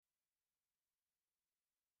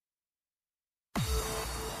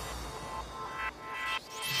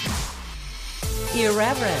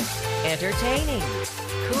Irreverent, entertaining,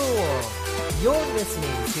 cool. You're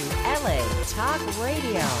listening to LA Talk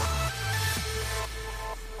Radio.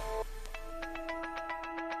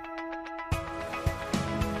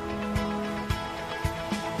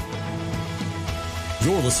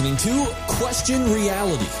 You're listening to Question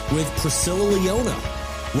Reality with Priscilla Leona,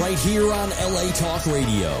 right here on LA Talk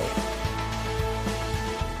Radio.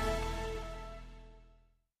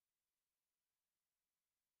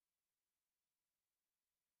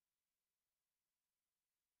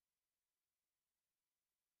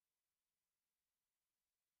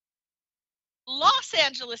 Los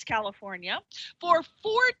Angeles, California. For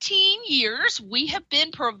 14 years, we have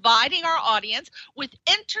been providing our audience with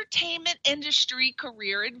entertainment industry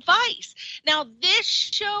career advice. Now, this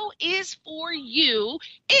show is for you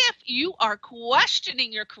if you are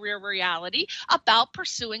questioning your career reality about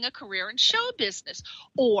pursuing a career in show business,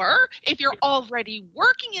 or if you're already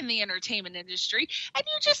working in the entertainment industry and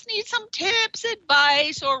you just need some tips,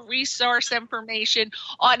 advice, or resource information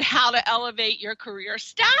on how to elevate your career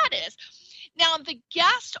status. Now, the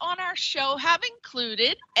guests on our show have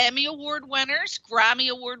included Emmy Award winners, Grammy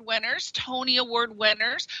Award winners, Tony Award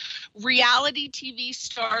winners, reality TV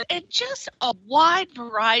stars, and just a wide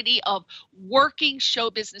variety of working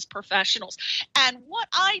show business professionals. And what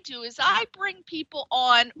I do is I bring people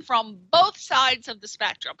on from both sides of the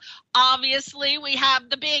spectrum. Obviously, we have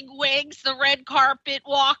the big wigs, the red carpet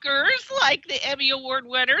walkers, like the Emmy Award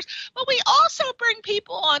winners, but we also bring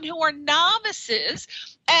people on who are novices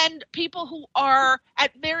and people who are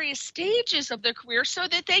at various stages of their career so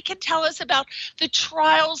that they can tell us about the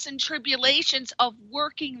trials and tribulations of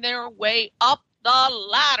working their way up the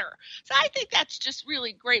ladder. So I think that's just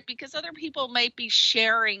really great because other people might be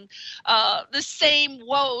sharing the same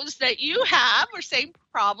woes that you have or same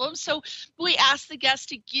problems. So we ask the guests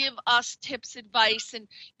to give us tips, advice, and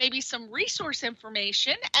maybe some resource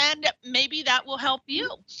information, and maybe that will help you.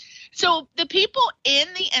 So the people in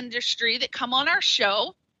the industry that come on our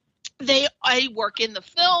show, I work in the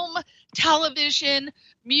film, television,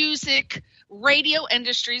 music, radio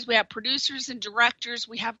industries. We have producers and directors.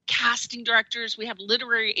 We have casting directors. We have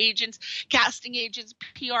literary agents, casting agents,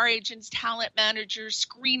 PR agents, talent managers,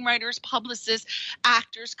 screenwriters, publicists,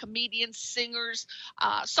 actors, comedians, singers,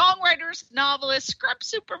 songwriters, novelists, script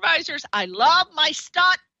supervisors. I love my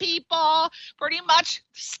stunt people, pretty much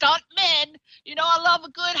stunt men. You know, I love a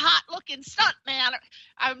good, hot-looking stunt man.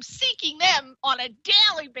 I'm seeking them on a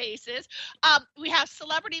daily basis. We have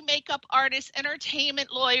celebrity makeup artists, entertainment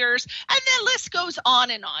lawyers, and the list goes on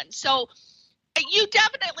and on. So you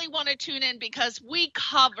definitely want to tune in because we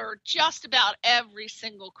cover just about every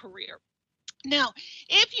single career. Now,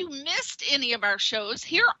 if you missed any of our shows,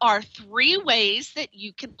 here are 3 ways that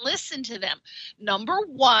you can listen to them. Number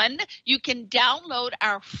 1, you can download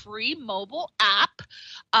our free mobile app,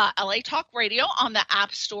 LA Talk Radio, on the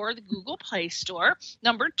App Store, the Google Play Store.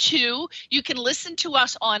 Number 2, you can listen to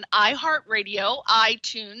us on iHeartRadio,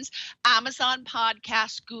 iTunes, Amazon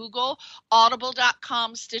Podcast, Google,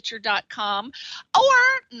 Audible.com, Stitcher.com.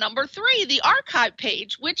 Or number 3, the archive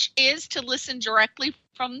page, which is to listen directly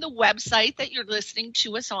from the website that you're listening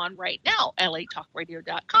to us on right now,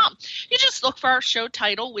 latalkradio.com. You just look for our show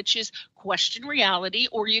title, which is Question Reality,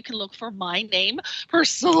 or you can look for my name,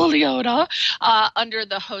 Priscilla Leona, under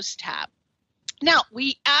the host tab. Now,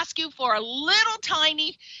 we ask you for a little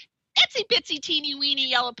tiny itsy bitsy teeny weeny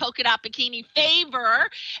yellow polka dot bikini favor,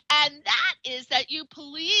 and that is that you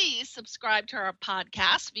please subscribe to our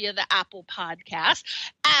podcast via the Apple Podcast,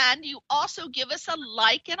 and you also give us a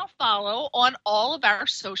like and a follow on all of our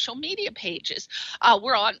social media pages.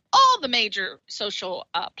 We're on all the major social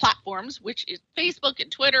platforms, which is Facebook and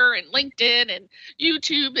Twitter and LinkedIn and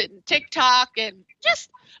YouTube and TikTok, and just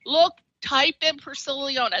type in Priscilla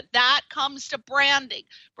Leona. That comes to branding.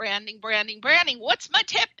 Branding. What's my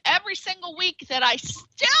tip every single week that I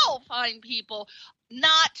still find people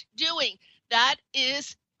not doing? That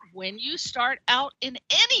is, when you start out in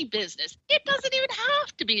any business, it doesn't even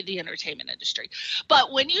have to be the entertainment industry.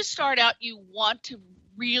 But when you start out, you want to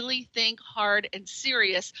really think hard and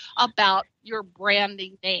serious about your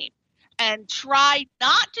branding name. And try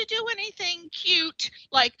not to do anything cute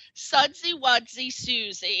like Sudsy Wudsy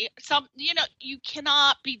Susie. You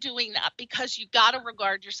cannot be doing that because you got to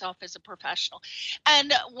regard yourself as a professional.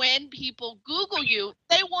 And when people Google you,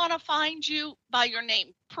 they want to find you by your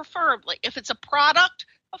name, preferably. If it's a product,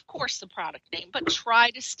 of course the product name, but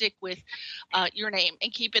try to stick with your name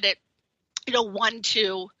and keep it at 1,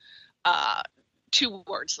 2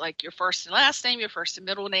 words, like your first and last name, your first and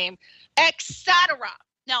middle name, etc.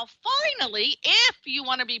 Now, finally, if you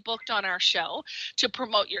want to be booked on our show to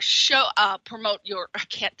promote your show, I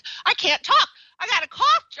can't talk. I got a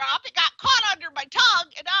cough drop. It got caught under my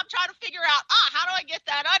tongue, and now I'm trying to figure out, how do I get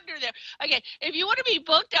that under there? Okay, if you want to be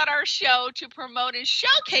booked on our show to promote and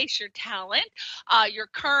showcase your talent, your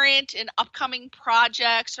current and upcoming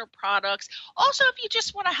projects or products, also if you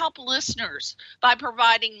just want to help listeners by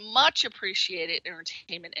providing much appreciated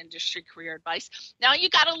entertainment industry career advice, now you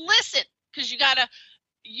got to listen, because you got to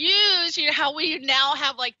use how we now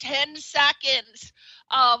have like 10 seconds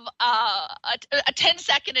of a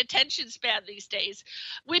 10-second attention span these days.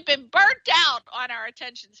 We've been burnt out on our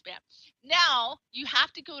attention span. Now you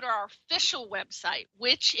have to go to our official website,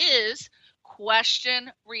 which is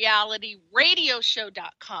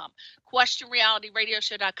questionrealityradioshow.com.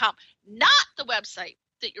 questionrealityradioshow.com, not the website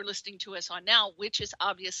that you're listening to us on now, which is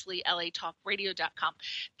obviously latalkradio.com.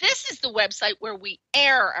 This is the website where we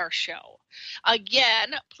air our show.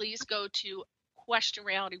 Again, please go to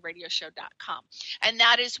questionrealityradioshow.com. And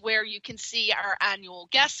that is where you can see our annual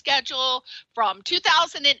guest schedule from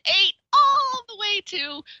 2008 all the way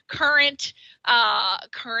to current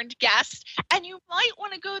guests. And you might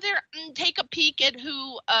want to go there and take a peek at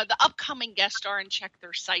who the upcoming guests are and check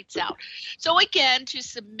their sites out. So again, to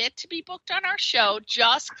submit to be booked on our show,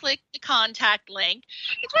 just click the contact link.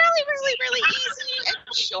 It's really, really, really easy and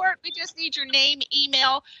short. We just need your name,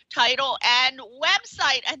 email, title, and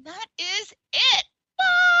website, and that is it.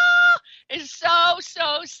 It's so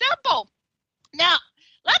simple. Now,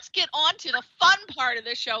 let's get on to the fun part of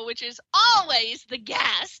the show, which is always the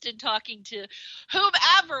guest and talking to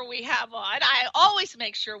whomever we have on. I always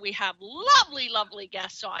make sure we have lovely, lovely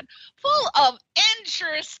guests on, full of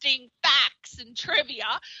interesting facts and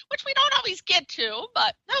trivia, which we don't always get to,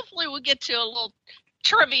 but hopefully we'll get to a little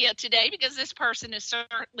trivia today, because this person is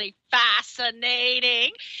certainly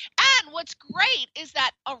fascinating. And what's great is that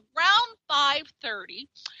around 5:30,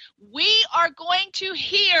 we are going to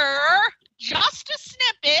hear just a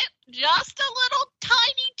snippet, just a little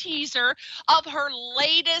tiny teaser of her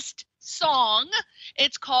latest song.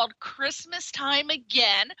 It's called Christmas Time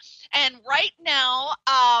Again. And right now,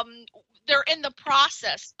 they're in the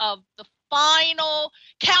process of the final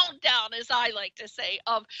countdown, as I like to say,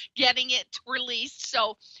 of getting it released.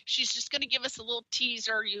 So she's just going to give us a little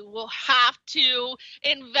teaser. You will have to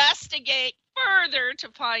investigate further to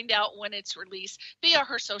find out when it's released via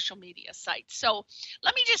her social media site. So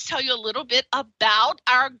let me just tell you a little bit about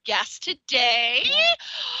our guest today.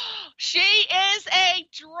 She is a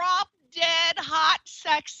drop dead hot,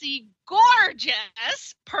 sexy,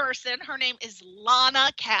 gorgeous person. Her name is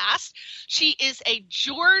Lana Cast. She is a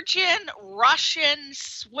Georgian, Russian,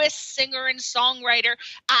 Swiss singer and songwriter,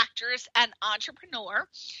 actress, and entrepreneur.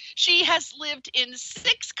 She has lived in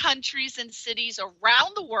 6 countries and cities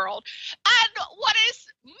around the world. And what is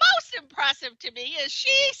most impressive to me is she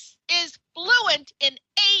is fluent in 8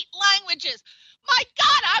 languages. My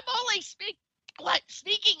God, I'm only speaking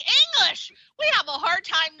English. We have a hard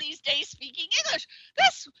time these days speaking English.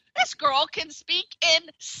 This girl can sing in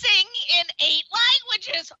 8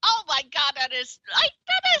 languages. Oh my God, that is, I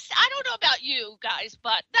don't know about you guys,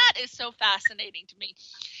 but that is so fascinating to me.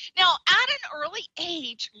 Now, at an early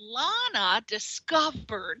age, Lana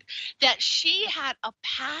discovered that she had a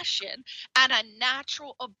passion and a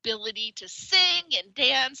natural ability to sing and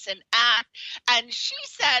dance and act. And she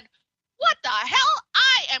said, what the hell?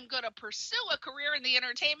 I am going to pursue a career in the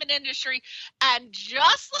entertainment industry. And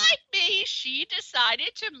just like me, she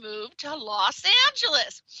decided to move to Los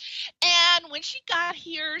Angeles. And when she got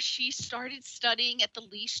here, she started studying at the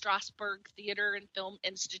Lee Strasberg Theater and Film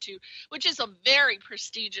Institute, which is a very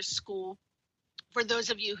prestigious school. For those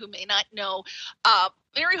of you who may not know,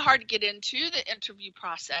 very hard to get into. The interview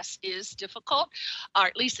process is difficult, or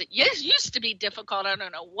at least it used to be difficult. I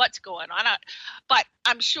don't know what's going on, but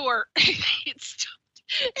I'm sure it's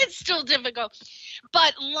still difficult.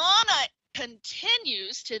 But Lana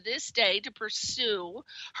continues to this day to pursue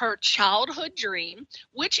her childhood dream,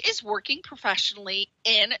 which is working professionally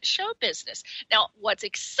in show business. Now, what's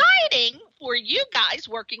exciting for you guys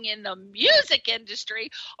working in the music industry,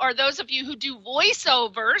 or those of you who do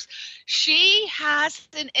voiceovers, she has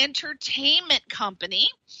an entertainment company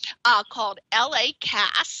called LA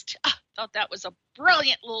Cast. I thought that was a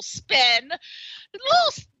brilliant little spin.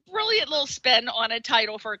 Brilliant little spin on a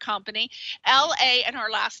title for a company. LA, and her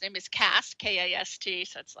last name is Cast, K-A-S-T.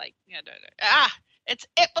 So it's like,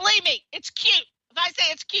 believe me, it's cute. If I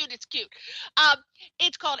say it's cute, it's cute.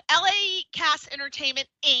 It's called LA Cast Entertainment,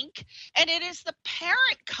 Inc., and it is the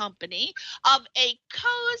parent company of a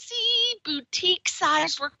cozy,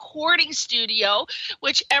 boutique-sized recording studio,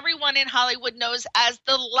 which everyone in Hollywood knows as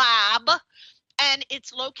The Lab. and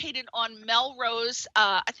it's located on Melrose,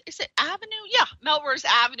 is it Avenue? Yeah, Melrose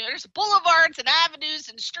Avenue. There's boulevards and avenues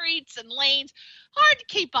and streets and lanes. Hard to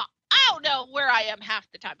keep up. I don't know where I am half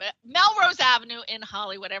the time, but Melrose Avenue in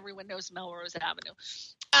Hollywood. Everyone knows Melrose Avenue.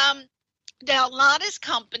 Now, Lana's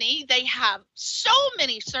company, they have so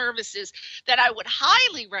many services that I would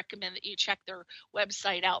highly recommend that you check their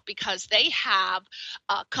website out, because they have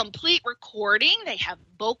complete recording, they have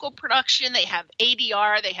vocal production, they have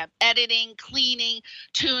ADR, they have editing, cleaning,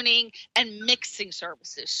 tuning, and mixing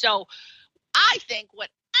services. So I think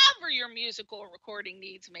whatever your musical recording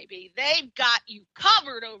needs may be, they've got you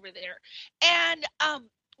covered over there. And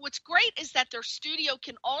what's great is that their studio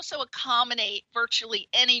can also accommodate virtually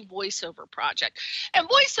any voiceover project. And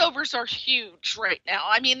voiceovers are huge right now.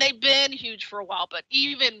 I mean, they've been huge for a while, but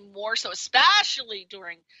even more so, especially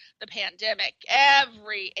during the pandemic,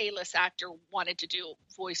 every A-list actor wanted to do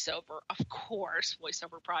voiceover, of course,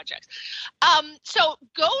 voiceover projects. So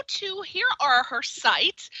here are her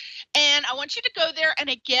sites, and I want you to go there and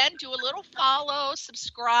again, do a little follow,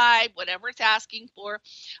 subscribe, whatever it's asking for.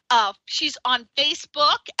 She's on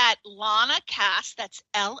Facebook at Lana Cast, that's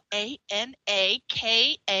LANAKAST.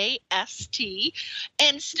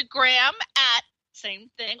 Instagram at same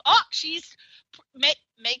thing. Oh, she's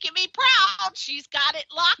making me proud. She's got it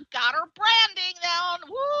locked, got her branding down.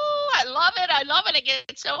 Woo, I love it. I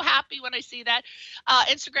get so happy when I see that.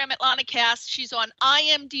 Instagram at Lana Cast. She's on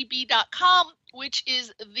imdb.com, which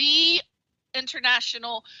is the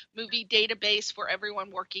international movie database for everyone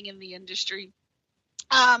working in the industry.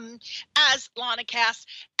 As Lana Cast,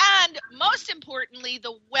 and most importantly,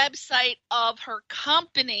 the website of her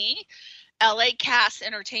company, LA Cast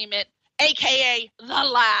Entertainment, aka The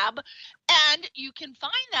Lab, and you can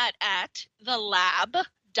find that at thelab.la.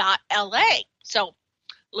 So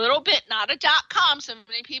little bit, not a .com. So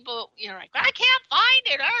many people, like, I can't find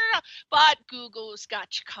it. But Google's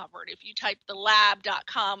got you covered. If you type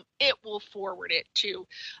thelab.com, it will forward it to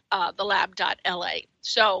thelab.la.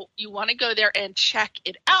 So you want to go there and check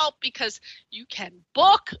it out, because you can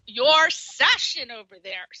book your session over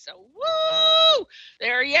there. So, woo!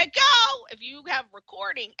 There you go. If you have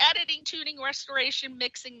recording, editing, tuning, restoration,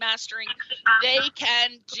 mixing, mastering, they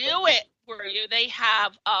can do it for you. They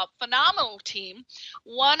have a phenomenal team.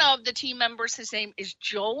 One of the team members, his name is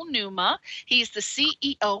Joel Numa. He's the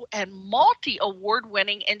CEO and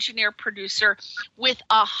multi-award-winning engineer-producer with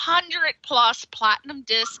 100+ platinum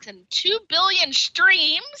discs and 2 billion streams.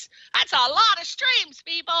 That's a lot of streams,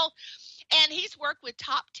 people. And he's worked with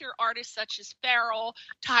top-tier artists such as Pharrell,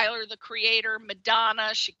 Tyler, the Creator,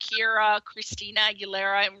 Madonna, Shakira, Christina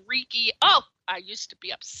Aguilera, Enrique. Oh, I used to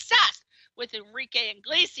be obsessed with Enrique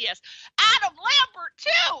Iglesias. Adam Lambert,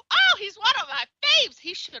 too. Oh, he's one of my faves.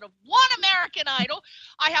 He should have won American Idol.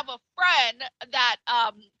 I have a friend that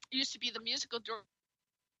used to be the musical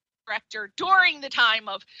director during the time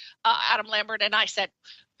of Adam Lambert, and I said,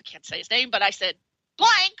 I can't say his name, but I said,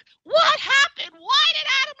 blank, what happened? Why did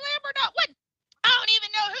Adam Lambert not win? I don't even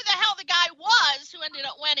know who the hell the guy was who ended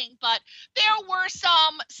up winning, but there were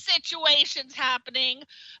some situations happening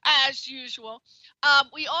as usual.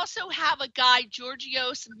 We also have a guy,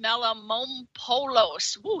 Georgios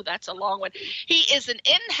Melamopoulos. Ooh, that's a long one. He is an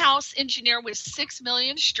in-house engineer with 6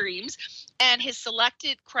 million streams, and his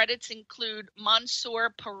selected credits include Mansoor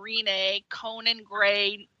Perine, Conan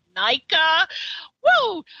Gray, Nika,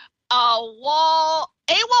 woo, AWOL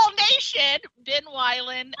Nation, Ben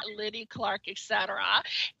Weiland, Liddy Clark, etc.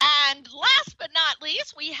 And last but not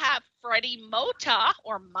least, we have Freddie Mota,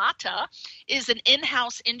 is an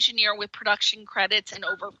in-house engineer with production credits and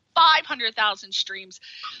over 500,000 streams.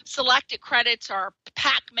 Selected credits are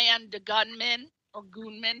Pac-Man the Gunman, or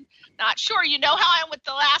Goonman, not sure. You know how I am with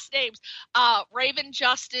the last names. Raven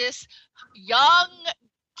Justice, Young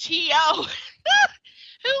T.O.,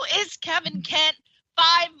 who is Kevin Kent,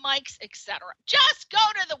 5 mics, etc. Just go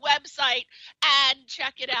to the website and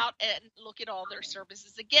check it out and look at all their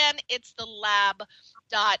services. Again, it's thelab.la.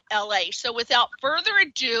 So without further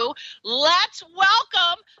ado, let's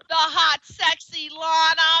welcome the hot, sexy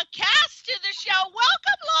Lana Cast to the show.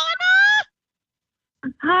 Welcome,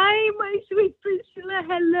 Lana. Hi, my sweet Priscilla.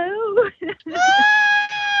 Hello.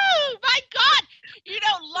 Oh, my God.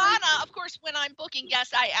 Lana, of course, when I'm booking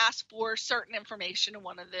guests, I ask for certain information, and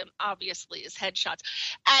one of them, obviously, is headshots.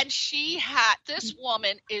 And this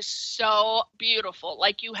woman is so beautiful.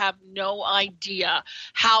 Like, you have no idea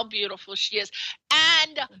how beautiful she is.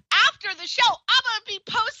 And after the show, I'm going to be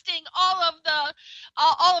posting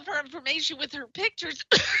all of her information with her pictures,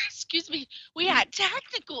 excuse me, we had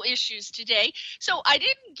technical issues today, so I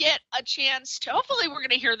didn't get a chance to. Hopefully, we're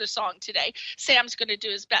going to hear the song today. Sam's going to do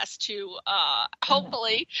his best to.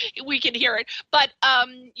 Hopefully, we can hear it. But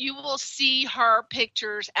you will see her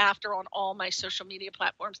pictures after on all my social media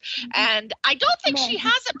platforms, and I don't think she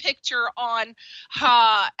has a picture on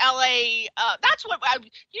her LA. That's what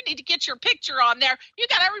you need to get your picture on there. You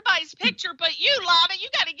got everybody's picture, but you, Lana, you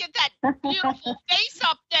got to get that beautiful face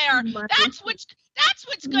up there. That's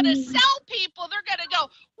what's going to sell people. They're going to go,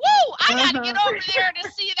 whoa, I got to get over there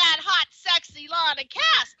to see that hot, sexy Lana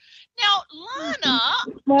Cass. Now, Lana,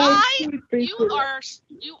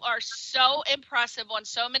 you are so impressive on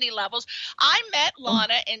so many levels. I met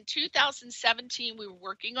Lana in 2017. We were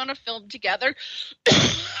working on a film together.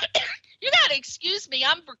 You got to excuse me.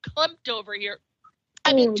 I'm verklempt over here.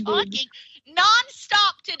 I've been talking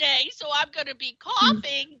nonstop today, so I'm going to be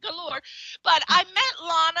coughing galore. But I met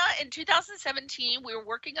Lana in 2017. We were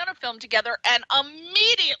working on a film together, and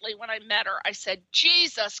immediately when I met her, I said,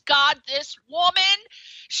 Jesus, God, this woman,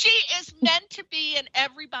 she is meant to be in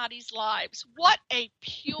everybody's lives. What a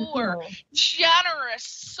pure, generous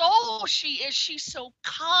soul she is. She's so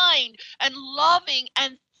kind and loving,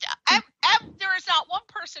 and there is not one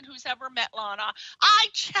person who's ever met Lana. I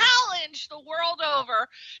challenge the world over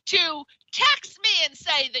to text me and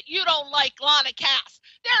say that you don't like Lana Cass.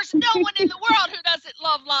 There's no one in the world who doesn't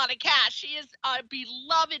love Lana Cass. She is a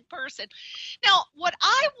beloved person. Now, what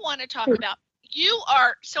I want to talk about, you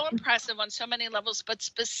are so impressive on so many levels, but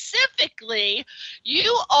specifically,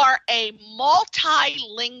 you are a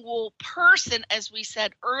multilingual person, as we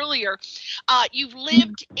said earlier. You've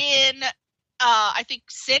lived in I think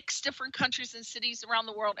 6 different countries and cities around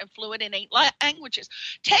the world and fluent in 8 languages.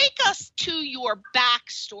 Take us to your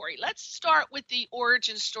backstory. Let's start with the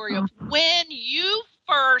origin story of when you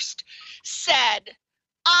first said,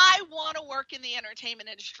 I want to work in the entertainment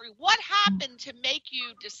industry. What happened to make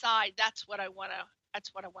you decide that's what I want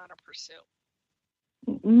to pursue?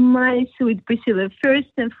 My sweet Priscilla,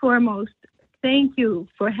 first and foremost, thank you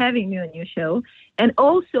for having me on your show. And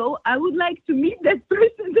also, I would like to meet that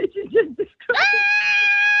person that you just described.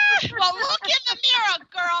 Well, look in the mirror,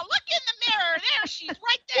 girl. Look in the mirror. There, she's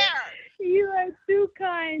right there. You are too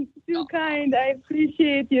kind, kind. I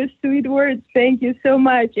appreciate your sweet words. Thank you so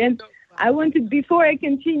much. And I wanted, before I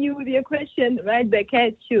continue with your question, right back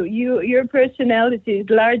at you. Your personality is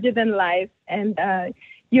larger than life, and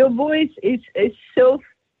your voice is so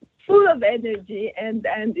full of energy, and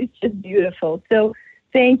it's just beautiful. So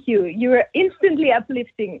thank you. You are instantly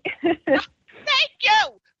uplifting. Thank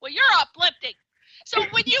you. Well, you're uplifting. So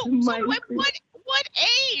when what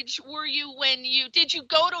age were you when did you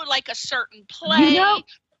go to like a certain play,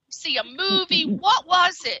 see a movie? What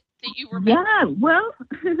was it that you remember? Yeah, well,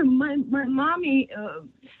 my mommy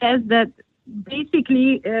says that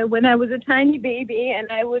basically when I was a tiny baby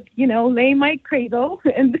and I would, lay my cradle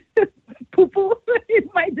and poo-poo in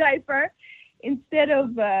my diaper, instead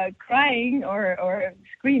of crying or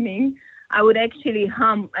screaming, I would actually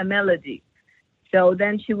hum a melody. So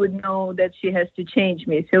then she would know that she has to change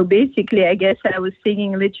me. So basically, I guess I was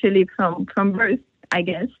singing literally from birth, I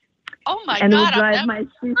guess. Oh my and God, I've never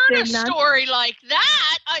heard a story like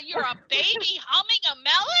that. You're a baby humming a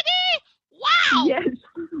melody? Wow. Yes.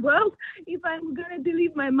 Well, if I'm going to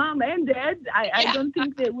believe my mom and dad, I don't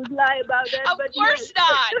think they would lie about that. Of course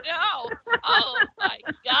not. No. Oh, my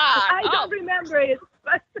God. I don't remember it.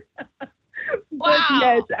 But wow. But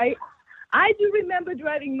yes, I do remember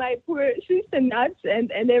driving my poor sister nuts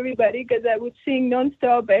and everybody, because I would sing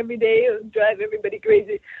nonstop every day, drive everybody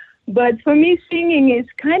crazy. But for me, singing is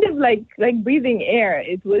kind of like breathing air.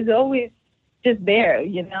 It was always just there,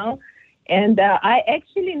 And I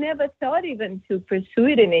actually never thought even to pursue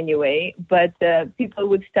it in any way. But people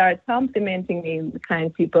would start complimenting me,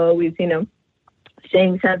 kind people always,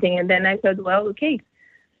 saying something. And then I thought, well, okay,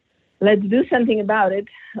 let's do something about it.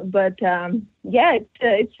 But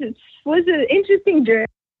it was an interesting journey.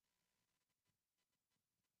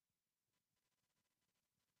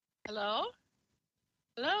 Hello?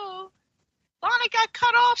 Lana got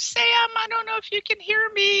cut off, Sam. I don't know if you can hear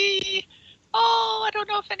me. Oh, I don't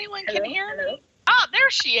know if anyone can hear me. Oh, there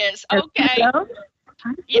she is. Okay. Hello?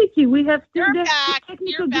 Hi, Vicky. We have You're back.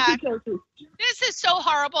 technical difficulties. This is so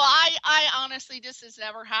horrible. I honestly, this has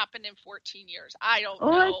never happened in 14 years. I don't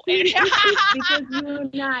know. It's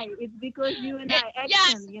because you and I.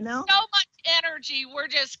 Action, yes, So much energy. We're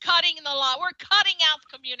just cutting the line. We're cutting out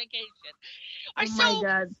communication. Oh my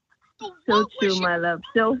God. So true, my love.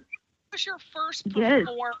 So what was your first performance?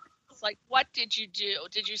 Like, what did you do?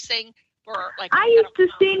 Did you sing For like I used to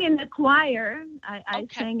sing in the choir. I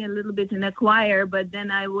sang a little bit in the choir, but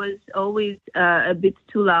then I was always a bit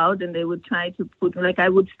too loud, and they would try to put, like, I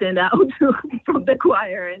would stand out from the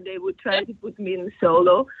choir, and they would try to put me in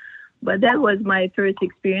solo. But that was my first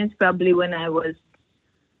experience, probably when I was,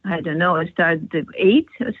 I don't know, I started at 8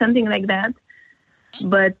 or something like that.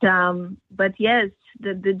 But yes,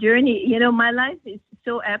 the journey, you know, my life is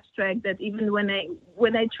so abstract that even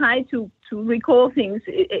when I try to recall things,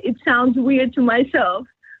 it sounds weird to myself.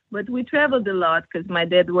 But we traveled a lot because my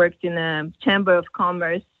dad worked in a chamber of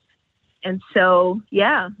commerce, and so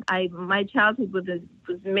yeah, my childhood was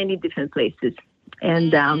many different places,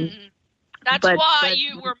 and that's why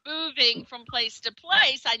you were moving from place to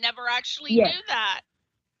place. I never actually knew that.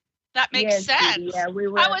 That makes sense. Yeah, we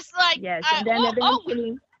were. I was like, yes,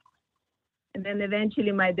 and then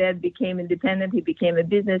eventually my dad became independent. He became a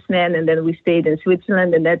businessman, and then we stayed in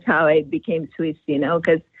Switzerland, and that's how I became Swiss, you know,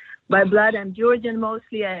 because by blood I'm Georgian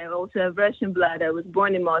mostly. I also have Russian blood. I was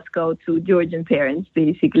born in Moscow to Georgian parents,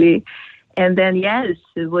 basically. And then, yes,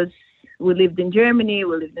 we lived in Germany,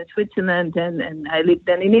 we lived in Switzerland, and I lived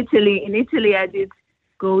then in Italy. In Italy, I did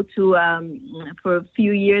go to, for a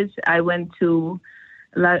few years, I went to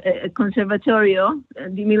Conservatorio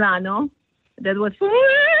di Milano. That was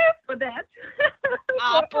for that.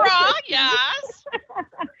 Opera, yes.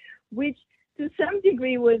 Which to some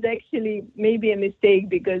degree was actually maybe a mistake,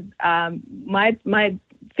 because my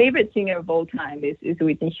favorite singer of all time is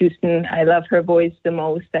Whitney Houston. I love her voice the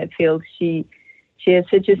most. I feel she has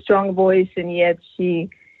such a strong voice, and yet she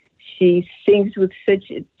sings with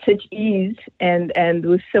such ease and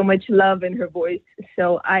with so much love in her voice.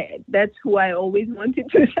 So that's who I always wanted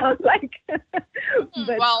to sound like.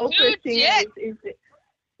 But well, who did?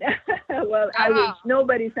 Well, I wish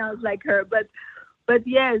nobody sounds like her. But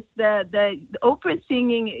yes, the opera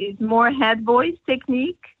singing is more head voice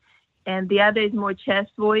technique, and the other is more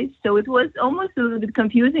chest voice. So it was almost a little bit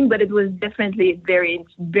confusing, but it was definitely a very,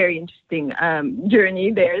 very interesting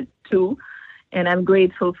journey there too. And I'm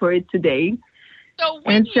grateful for it today.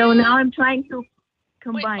 So now I'm trying to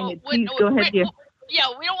combine it. Please go ahead, dear. Yeah,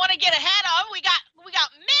 we don't want to get ahead of. We got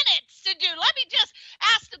minutes to do. Let me just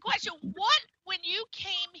ask the question: when you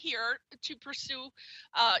came here to pursue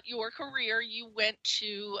your career, you went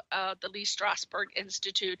to the Lee Strasberg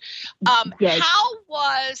Institute. Yes. How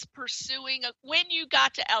was pursuing when you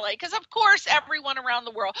got to LA? Because of course, everyone around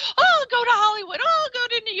the world, go to Hollywood, go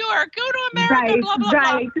to New York, go to America, blah blah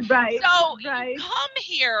blah. Right. So you come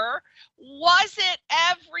here. Was it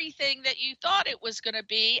everything that you thought it was going to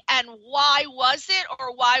be, and why was it,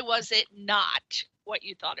 or why was it not what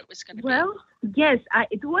you thought it was going to be? Well, yes,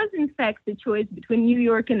 it was in fact the choice between New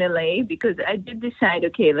York and LA, because I did decide,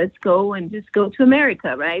 okay, let's go and just go to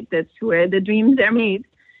America, right? That's where the dreams are made.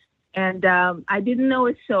 And I didn't know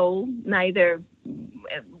a soul, neither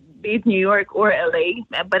be it New York or LA,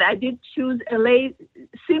 but I did choose LA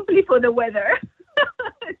simply for the weather.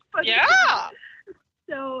 Yeah.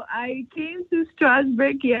 So I came to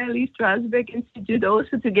Lee Strasberg Institute,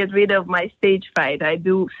 also to get rid of my stage fright. I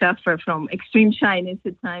do suffer from extreme shyness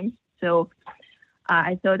at times. So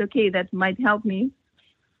I thought, okay, that might help me.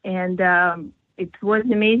 And it was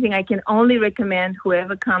amazing. I can only recommend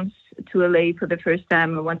whoever comes to LA for the first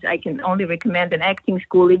time or once, I can only recommend an acting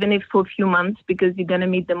school, even if for a few months, because you're going to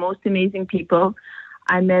meet the most amazing people.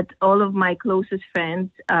 I met all of my closest friends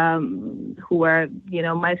who are,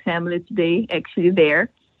 my family today, actually there.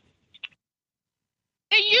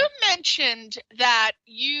 Now, you mentioned that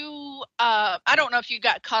you, I don't know if you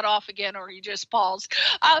got cut off again or you just paused.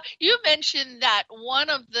 You mentioned that one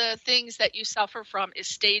of the things that you suffer from is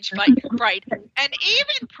stage fright. And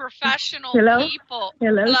even professional people.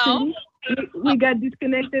 Hello? We got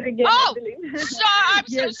disconnected again. Oh, I'm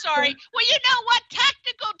so sorry. Well, you know what?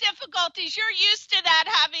 Technical difficulties. You're used to that,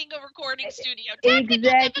 having a recording studio.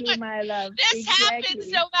 Exactly, my love. This happens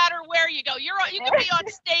no matter where you go. You can be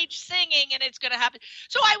on stage singing, and it's going to happen.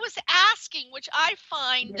 So I was asking, which I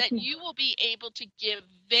find that you will be able to give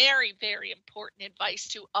very, very important advice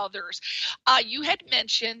to others. You had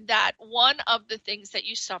mentioned that one of the things that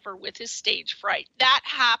you suffer with is stage fright. That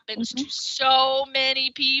happens to so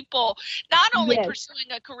many people. Not only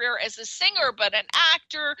pursuing a career as a singer, but an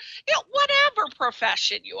actor, whatever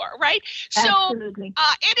profession you are, right? Absolutely. So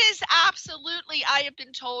it is absolutely, I have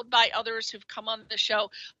been told by others who've come on the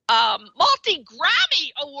show,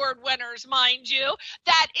 multi-Grammy award winners, mind you,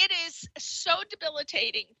 that it is so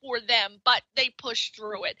debilitating for them, but they push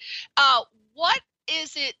through it. What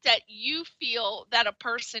is it that you feel that a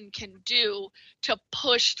person can do to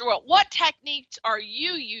push through it? What techniques are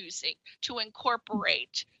you using to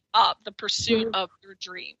incorporate the pursuit of your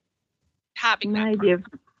dream?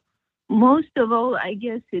 most of all, I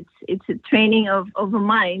guess it's a training of a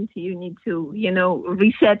mind. You need to,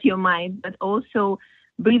 reset your mind, but also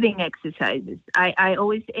breathing exercises. I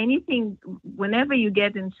always, whenever you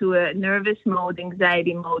get into a nervous mode,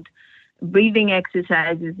 anxiety mode, breathing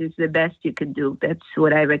exercises is the best you could do. That's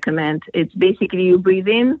what I recommend. It's basically you breathe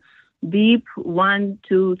in deep, 1,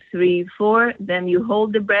 2, 3, 4, then you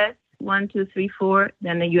hold the breath, 1, 2, 3, 4,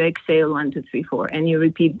 then you exhale, 1, 2, 3, 4, and you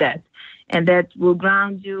repeat that. And that will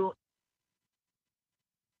ground you.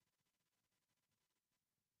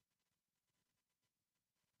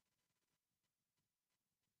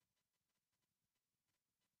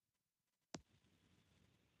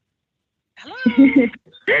 Hello.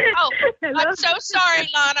 Oh, hello. I'm so sorry,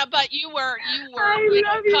 Lana, but you were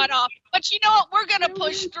cut off. But you know what? We're going to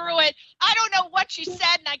push through it. I don't know what you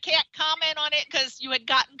said, and I can't comment on it because you had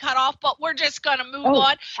gotten cut off, but we're just going to move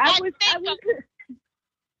on.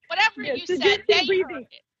 Whatever you said, they heard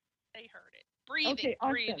it. They heard it. Breathing, okay,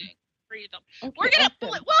 awesome. Breathe them. Okay, we're gonna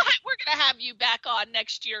awesome. we're gonna have you back on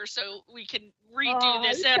next year so we can redo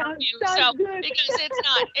this interview. Because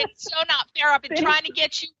it's so not fair. I've been trying to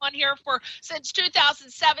get you on here since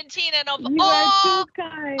 2017, and of all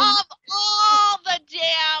the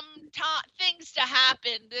damn things to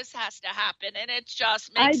happen, this has to happen, and it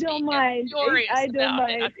just makes me furious. I don't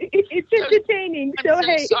mind. It's entertaining. I'm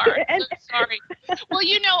so sorry. I'm so sorry. Well,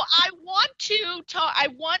 I want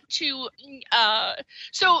to.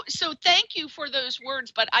 So thank you for those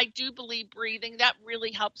words, but I do believe breathing, that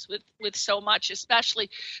really helps with so much, especially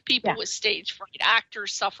people with stage fright.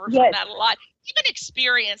 Actors suffer from that a lot. Even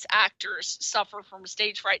experienced actors suffer from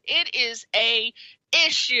stage fright. It is a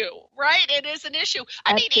issue, right? It is an issue.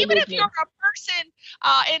 I mean, even if you're a person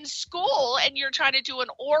in school and you're trying to do an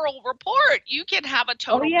oral report, you can have a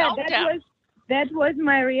total meltdown. That was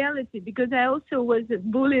my reality, because I also was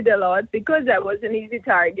bullied a lot because I was an easy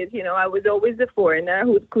target. I was always a foreigner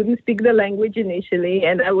who couldn't speak the language initially,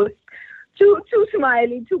 and I was too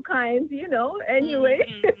smiley, too kind, anyway.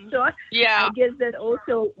 Mm-hmm. So I guess that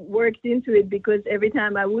also worked into it, because every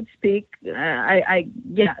time I would speak,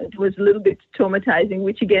 it was a little bit traumatizing,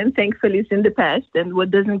 which again, thankfully is in the past, and what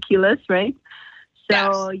doesn't kill us, right?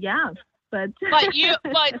 So, But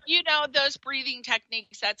those breathing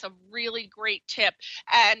techniques, that's a really great tip.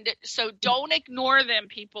 And so don't ignore them,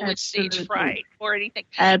 people with stage fright or anything.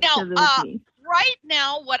 Absolutely. Now, right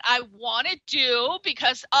now, what I want to do,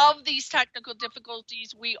 because of these technical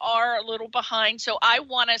difficulties, we are a little behind. So I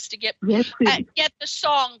want us to get the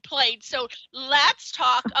song played. So let's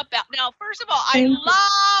talk about, now, first of all, I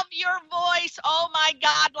love your voice. Oh my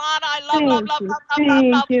God, Lana, I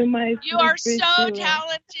love you. You are so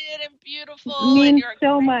talented and beautiful. Means and you're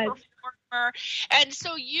so much. Performer. And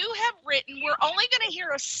so you have written, we're only going to hear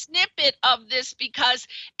a snippet of this because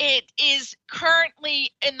it is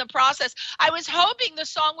currently in the process. I was hoping the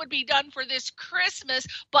song would be done for this Christmas,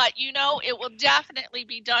 but it will definitely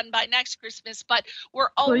be done by next Christmas. But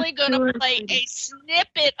we're only going to play a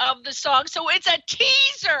snippet of the song. So it's a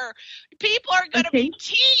teaser. People are going to be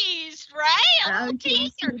teased, right? A little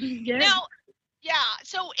teaser. Yes. Now,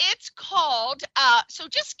 so it's called, so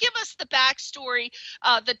just give us the backstory,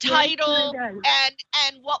 the title,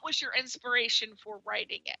 and what was your inspiration for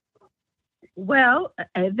writing it? Well,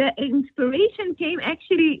 the inspiration came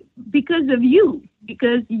actually because of you,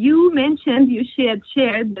 because you mentioned, you shared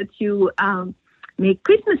that you make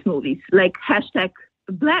Christmas movies, like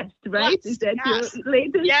 #Blessed, right? Yes, is that your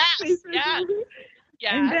latest Christmas movie?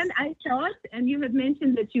 Yes. And then I thought, and you had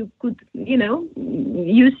mentioned that you could,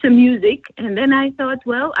 use some music. And then I thought,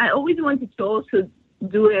 well, I always wanted to also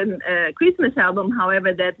do a Christmas album.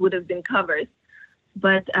 However, that would have been covers.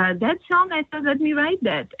 But that song, I thought, let me write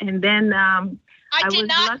that. And then I did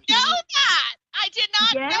not know that. I did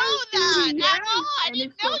not know that at all. I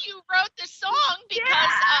didn't know you wrote the song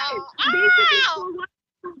because,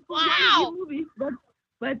 wow. Movies, but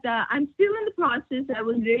I'm still in the process. I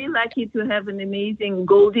was very lucky to have an amazing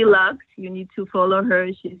Goldie Lux. You need to follow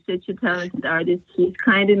her. She's such a talented artist. She's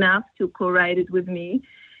kind enough to co-write it with me.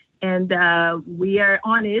 And we are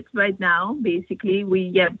on it right now, basically.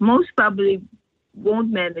 We most probably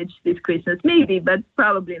won't manage this Christmas. Maybe, but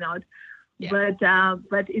probably not. Yeah.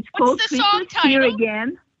 But it's called Christmas Here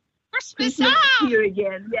Again. Christmas Here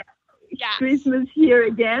Again, yeah. Yes. Christmas here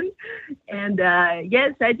again. And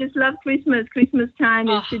yes, I just love Christmas. Christmas time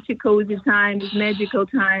is such a cozy time, it's magical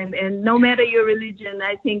time. And no matter your religion,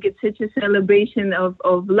 I think it's such a celebration of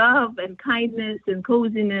love and kindness and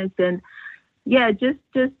coziness. And yeah, just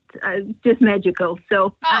magical.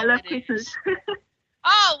 So I love Christmas.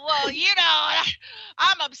 Oh, well,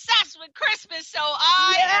 I'm obsessed with Christmas, so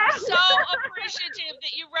I am so appreciative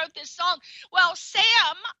that you wrote this song. Well,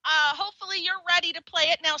 Sam, hopefully you're ready to play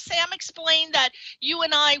it. Now, Sam explained that you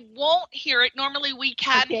and I won't hear it. Normally we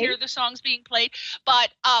can hear the songs being played, but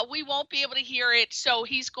we won't be able to hear it, so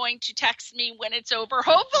he's going to text me when it's over.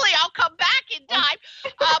 Hopefully I'll come back in time,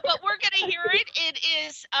 but we're going to hear it.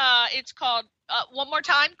 It's called, one more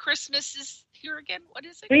time, Christmas is Here Again. What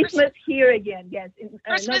is it? Christmas Here Again. Yes.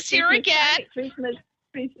 Christmas Here Again. Christmas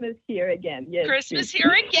Here Again. Yes. Christmas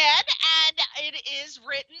Here Again, and it is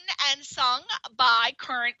written and sung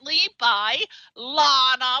currently by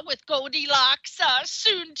Lana, with Goldilocks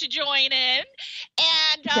soon to join in.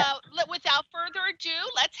 And without further ado,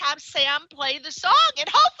 let's have Sam play the song, and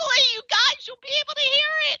hopefully you guys will be able to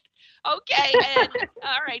hear it. Okay, and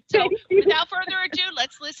all right. So without further ado,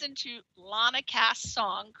 let's listen to Lana Cass'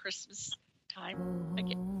 song, Christmas Time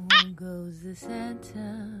Again. Goes the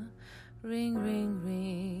Santa, ring, ring,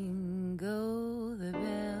 ring, go the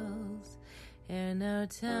bells, and our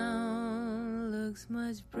town looks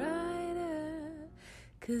much brighter,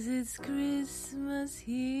 'cause it's Christmas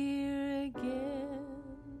here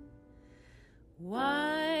again.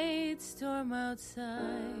 White storm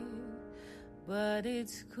outside, but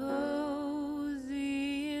it's cozy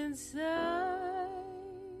inside.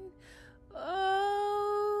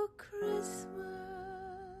 Oh, Christmas,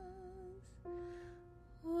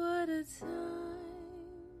 what a time.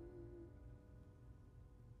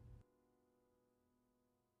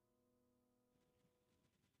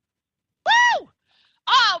 Woo!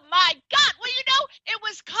 Oh my God! Well, it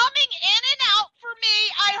was coming in and out for me.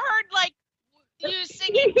 I heard like you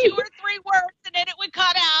singing 2 or 3 words, and then it would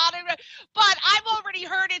cut out. But I've already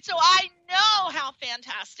heard it, so I know how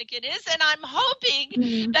fantastic it is, and I'm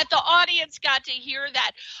hoping that the audience got to hear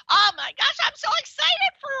that. Oh my gosh, I'm so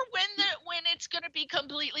excited for when it's going to be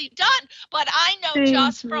completely done. But I know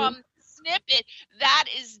just from snippet that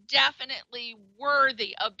is definitely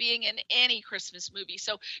worthy of being in any Christmas movie.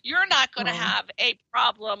 So you're not going to have a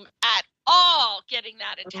problem at all getting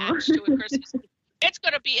that attached to a Christmas movie. It's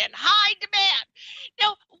going to be in high demand.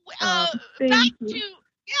 Now,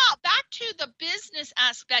 back to the business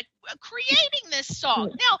aspect, creating this song.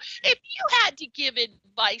 Now, if you had to give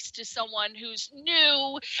advice to someone who's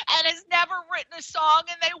new and has never written a song,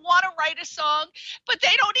 and they want to write a song, but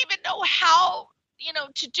they don't even know how,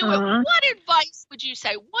 to do it, what advice would you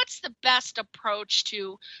say? What's the best approach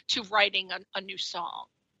to writing a new song?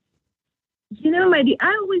 Maddie,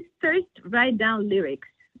 I always first write down lyrics.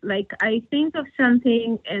 Like, I think of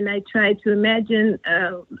something and I try to imagine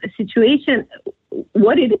a situation.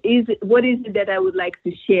 What is it that I would like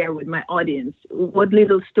to share with my audience? What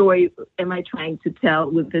little story am I trying to tell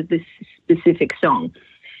with this specific song?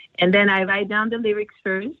 And then I write down the lyrics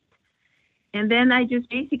first. And then I just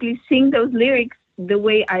basically sing those lyrics the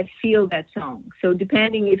way I feel that song. So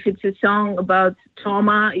depending if it's a song about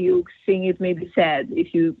trauma, you sing it maybe sad.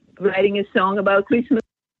 If you're writing a song about Christmas,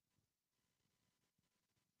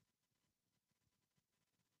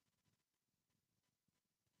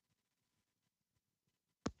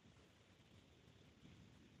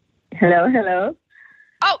 Hello.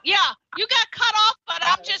 Oh, yeah. You got cut off, but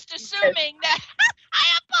I'm just assuming that.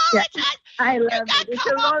 I apologize. Yeah, I love it. It's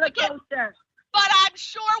a roller coaster. But I'm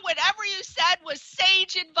sure whatever you said was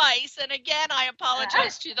sage advice. And again, I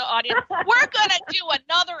apologize to the audience. We're going to do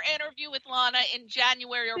another interview with Lana in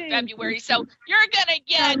January or February. So you're going to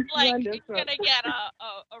get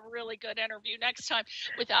a really good interview next time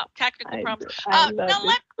without technical problems. Now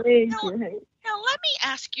let me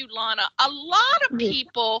ask you, Lana, a lot of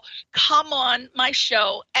people come on my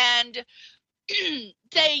show and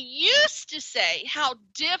they used to say how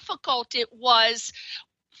difficult it was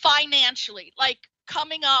financially, like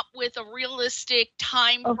coming up with a realistic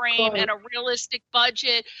time frame and a realistic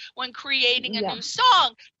budget when creating a new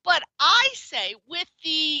song. But I say with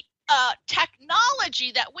the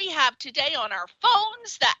technology that we have today on our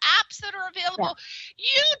phones, the apps that are available,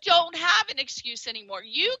 you don't have an excuse anymore.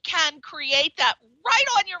 You can create that right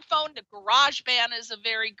on your phone. The GarageBand is a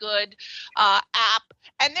very good app,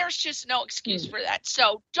 and there's just no excuse for that.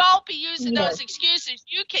 So don't be using those excuses.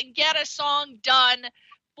 You can get a song done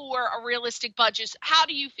for a realistic budget. How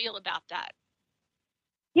do you feel about that?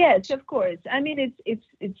 Yes, of course. I mean,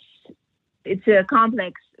 it's a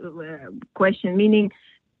complex question, meaning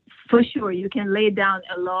for sure you can lay down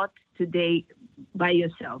a lot today by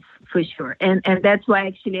yourself, for sure. And that's why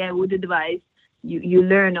actually I would advise you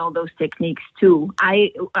learn all those techniques too.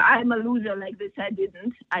 I'm a loser like this.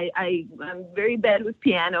 I'm very bad with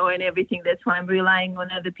piano and everything. That's why I'm relying on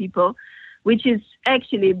other people. which is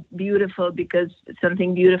actually beautiful because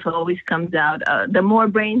something beautiful always comes out. The more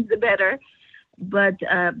brains, the better. But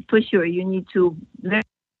for sure, you need to learn.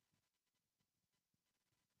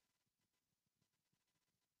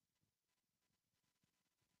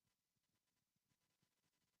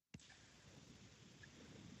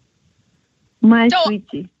 My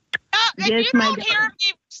sweetie. If Yes, you my don't hear darling.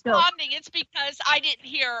 me responding, it's because I didn't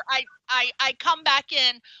hear. I come back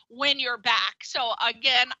in when you're back. So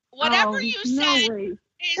again, whatever you no said way.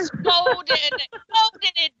 is golden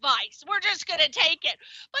advice. We're just gonna take it.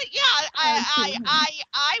 But yeah,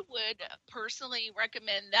 I would personally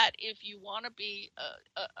recommend that if you want to be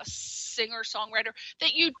a singer songwriter,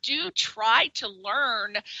 that you do try to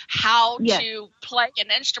learn how Yes. to play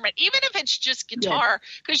an instrument, even if it's just guitar,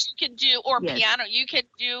 because you can do or Yes. piano. You can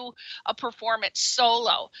do a performance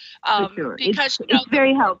solo. For sure. Because It's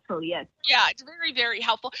very helpful, yes. yeah, it's very, very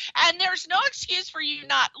helpful. And there's no excuse for you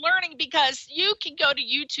not learning, because you can go to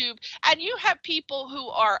YouTube and you have people who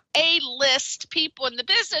are A-list people in the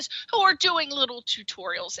business who are doing little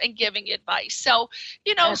tutorials and giving advice. So,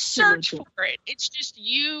 search Absolutely. for it. It's just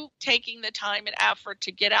you taking the time and effort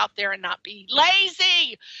to get out there and not be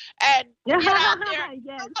lazy and get out there.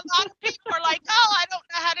 Yes. A lot of people are like, oh, I don't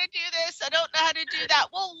know how to do this. I don't know how to do that.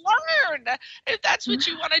 Well, learn. If that's what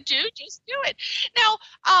you want to do, just do it. Now,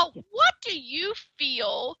 what do you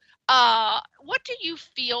feel?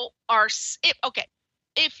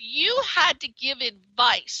 If you had to give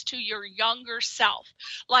advice to your younger self,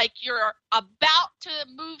 like you're about to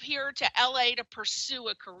move here to LA to pursue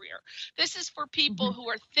a career, this is for people who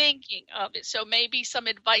are thinking of it. So maybe some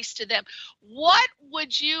advice to them. What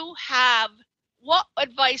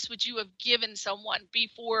advice would you have given someone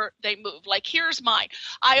before they move? Like, here's mine.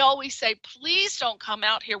 I always say, please don't come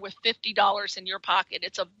out here with $50 in your pocket.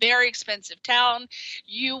 It's a very expensive town.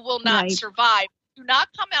 You will not Right. survive. Do not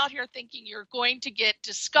come out here thinking you're going to get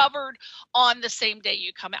discovered on the same day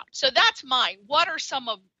you come out. So that's mine. What's some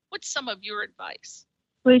of your advice?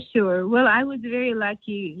 For sure. Well, I was very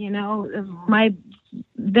lucky,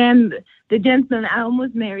 the gentleman I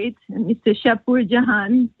almost married, Mr. Shapur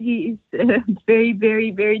Jahan, he's very,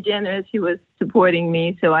 very, very generous. He was supporting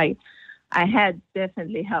me. So I had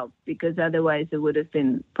definitely help, because otherwise it would have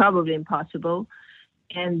been probably impossible.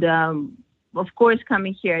 And, of course,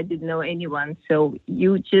 coming here, I didn't know anyone. So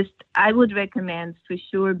I would recommend for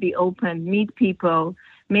sure, be open, meet people,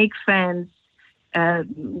 make friends,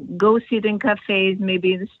 go sit in cafes,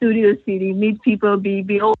 maybe in the Studio City, meet people,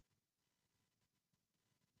 be open.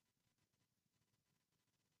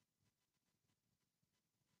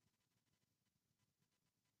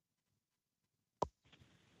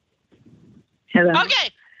 Hello. Okay.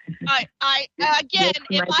 Again,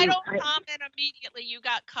 Yes, if I don't comment immediately, you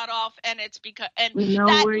got cut off, and it's because No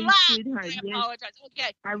that worries, laugh, sweetheart. I Yes. apologize.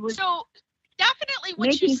 Okay. I was So definitely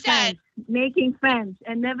what you said. making friends,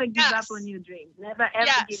 and never give Yes. up on your dreams. Never ever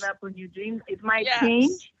Yes. give up on your dreams. It might Yes.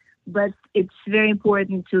 change, but it's very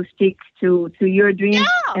important to stick to your dreams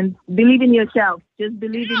Yeah. and believe in yourself. Just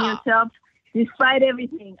believe in Yeah. yourself despite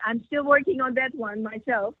everything. I'm still working on that one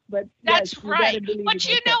myself, but That's yes, right. You gotta believe But in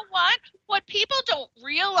you yourself. know what? What people don't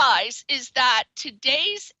realize is that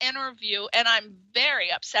today's interview, and I'm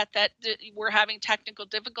very upset that we're having technical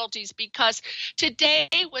difficulties, because today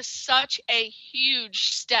was such a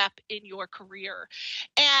huge step in your career.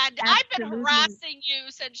 And I've been Absolutely. harassing you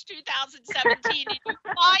since 2017. And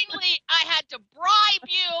finally, I had to bribe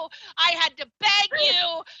you. I had to beg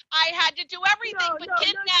you. I had to do everything but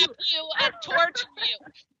kidnap you and torture you.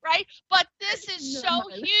 Right? But this is so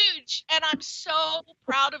huge, and I'm so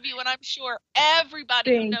proud of you, and I'm sure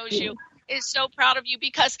everybody who knows you is so proud of you,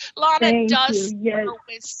 because Lana does her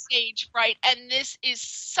with stage fright, and this is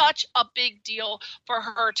such a big deal for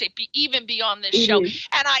her to be on this show. And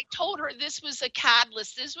I told her this was a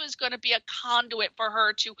catalyst. This was going to be a conduit for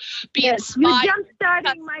her to be inspired. You're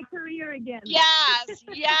jump-starting my career again. Yes,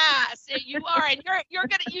 you are, and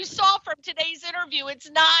you saw from today's interview, it's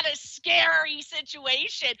not a scary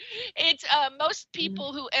situation. It's most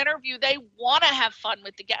people who interview, they want to have fun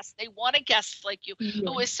with the guests. They want a guest like you,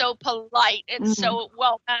 who is so polite and so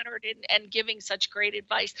well-mannered and giving such great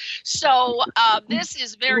advice. So this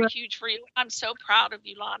is very huge for you. I'm so proud of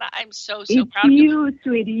you, Lana. I'm so proud of you.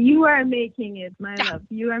 Sweetie. You are making it, my love.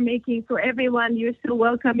 You are making for everyone. You're so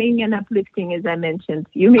welcoming and uplifting, as I mentioned.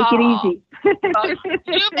 You make it easy.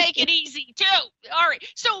 You make it easy, too. All right.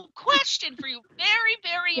 So question for you. Very,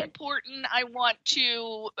 very important. I want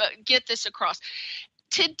to get this across.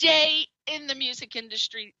 Today, in the music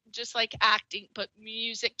industry, just like acting, but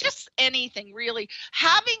music, just anything really,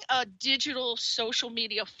 having a digital social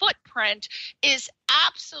media footprint is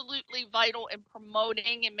absolutely vital in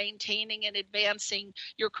promoting and maintaining and advancing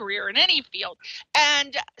your career in any field.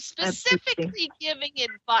 And specifically giving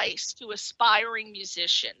advice to aspiring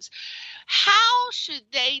musicians. How should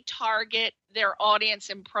they target their audience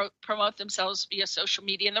and promote themselves via social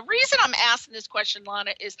media? And the reason I'm asking this question,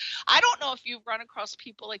 Lana, is I don't know if you've run across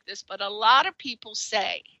people like this, but a lot of people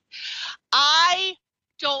say, I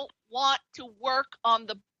don't want to work on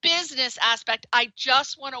the business aspect. I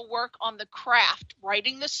just want to work on the craft,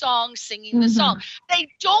 writing the song, singing the song. They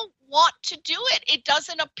don't want to do it. It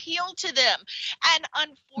doesn't appeal to them. And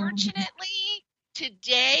unfortunately,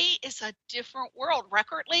 today is a different world.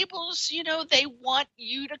 Record labels, you know, they want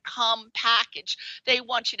you to come packaged. They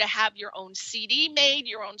want you to have your own CD made,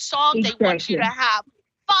 your own song. Exactly. They want you to have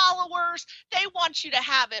followers. They want you to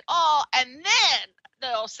have it all. And then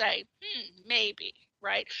they'll say, maybe,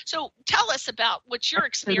 right? So tell us about what your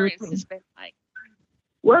experience has been like.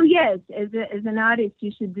 Well, yes, as an artist,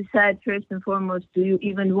 you should decide first and foremost, do you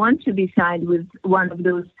even want to be signed with one of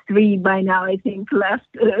those three by now, I think, left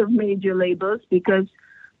major labels? Because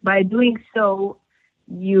by doing so,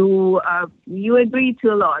 you agree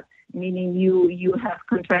to a lot, meaning you have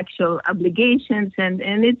contractual obligations, and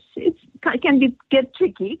it can get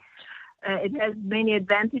tricky. It has many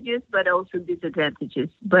advantages, but also disadvantages.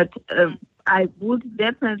 But I would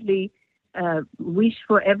definitely wish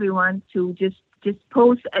for everyone to just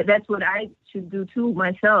post. That's what I should do too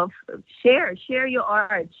myself. Share your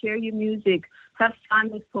art, share your music, have fun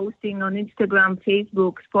with posting on Instagram,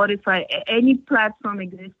 Facebook, Spotify, any platform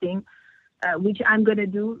existing, which I'm going to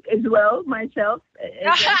do as well myself. As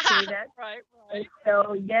I say that. Right.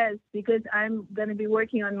 So yes, because I'm going to be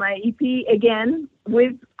working on my EP again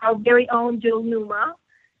with our very own Joel Numa.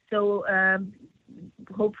 So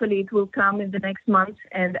hopefully it will come in the next month.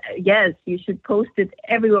 And yes, you should post it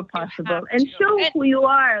everywhere possible and show who you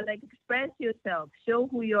are. Like, express yourself, show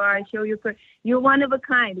who you are, show you're one of a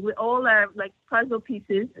kind. We all are like puzzle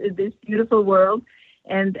pieces in this beautiful world.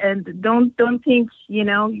 And don't think, you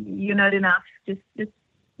know, you're not enough. Just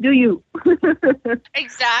do you.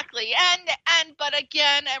 Exactly. And but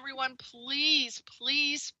again, everyone, please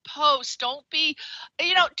post. Don't think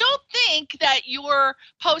that you're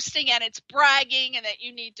posting and it's bragging and that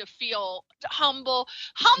you need to feel humble.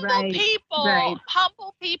 Humble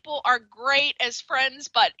people are great as friends,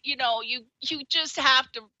 but you know, you just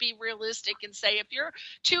have to be realistic and say, if you're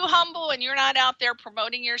too humble and you're not out there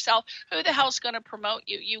promoting yourself, who the hell's going to promote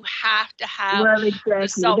you? You have to have the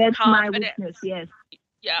self-confidence. That's my weakness, yes.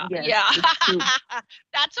 Yeah.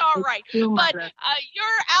 That's all right. But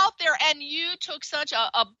you're out there and you took such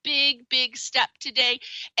a big step today.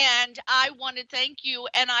 And I want to thank you.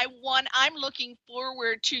 And I'm looking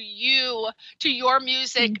forward to your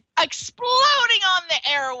music exploding on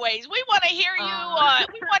the airways. We want to hear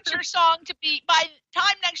you. We want your song to be, by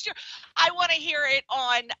time next year, I want to hear it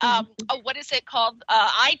on, what is it called?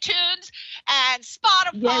 iTunes and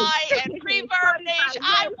Spotify and Reverb Nation.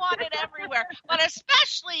 I want it everywhere, but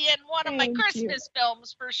especially in one of my Christmas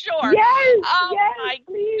films for sure. Yes, my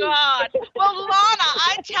please. God. Well, Lana,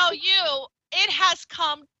 I tell you, it has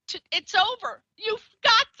come to, it's over. You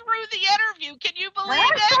got through the interview. Can you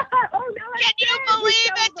believe it? Oh, no, can you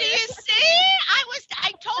believe it? Do you see?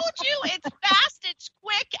 I told you, it's fast, it's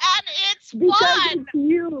quick, and it's fun. It's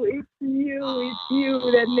you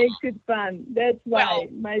that makes it fun. That's why,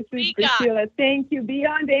 my sweet Priscilla, thank you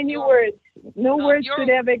beyond any words. No words could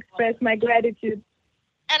ever express my gratitude.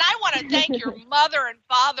 And I want to thank your mother and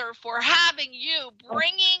father for having you,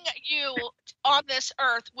 bringing you on this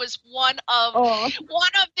earth was one of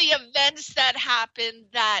the events that happened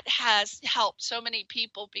that has helped so many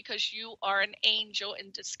people, because you are an angel in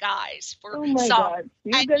disguise for some. God.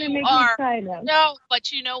 You're going to make me cry now. No,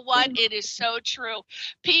 but you know what? It is so true.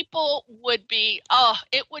 People would be,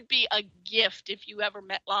 it would be a gift if you ever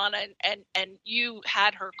met Lana and you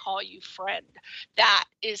had her call you friend. That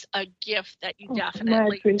is a gift that you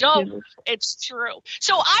definitely don't. It's true.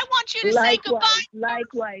 So I want you to say goodbye.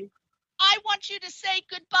 Likewise. I want you to say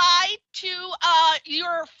goodbye to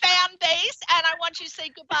your fan base, and I want you to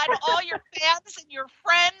say goodbye to all your fans and your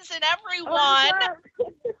friends and everyone.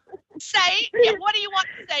 What do you want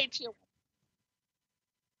to say to them?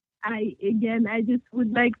 I just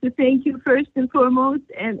would like to thank you first and foremost,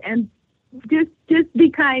 and just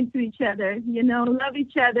be kind to each other. You know, love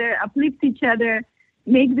each other, uplift each other,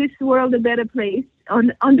 make this world a better place.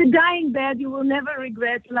 On the dying bed, you will never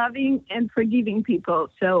regret loving and forgiving people.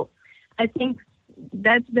 So I think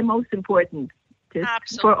that's the most important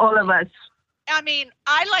for all of us. I mean,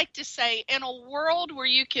 I like to say, in a world where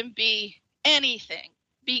you can be anything,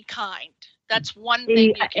 be kind. That's one thing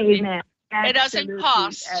you can Amen. be. It doesn't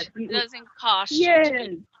cost. Absolutely. It doesn't cost. Yes. You to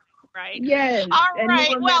be, right? Yes. All and right.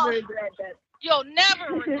 You will Well, never regret that. you'll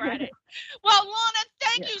never regret it. Well, Lana,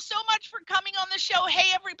 thank you so much for coming on the show.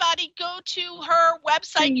 Hey, everybody, go to her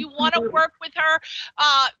website. Thank You want to you. work with her,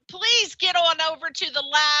 please get on over to the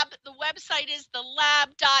lab. The website is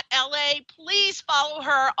thelab.la. Please follow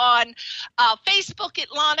her on Facebook at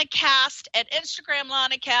LanaCast, at Instagram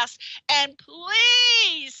LanaCast, and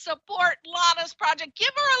please support Lana's project.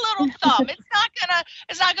 Give her a little thumb.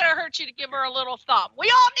 It's not gonna hurt you to give her a little thumb. We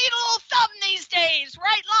all need a little thumb these days,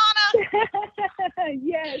 right, Lana?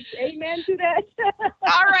 Yes, amen to that.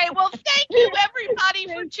 All right. Well, thank you, everybody,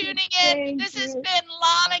 for Thank you. tuning in. Thank This has you. been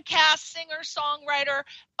Lana Cass, singer-songwriter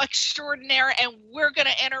extraordinaire, and we're going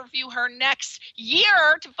to interview her next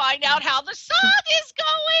year to find out how the song is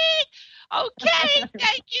going. Okay.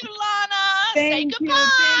 Thank you, Lana. Say Thank you. goodbye.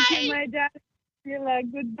 Thank you, my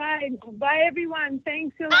dad. Goodbye. Bye, everyone.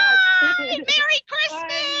 Thanks a lot. Bye. Merry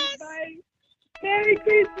Christmas. Bye. Merry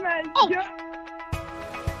Christmas. Oh.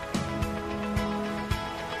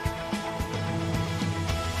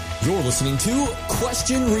 You're listening to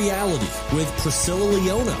Question Reality with Priscilla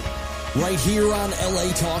Leona, right here on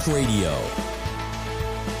LA Talk Radio.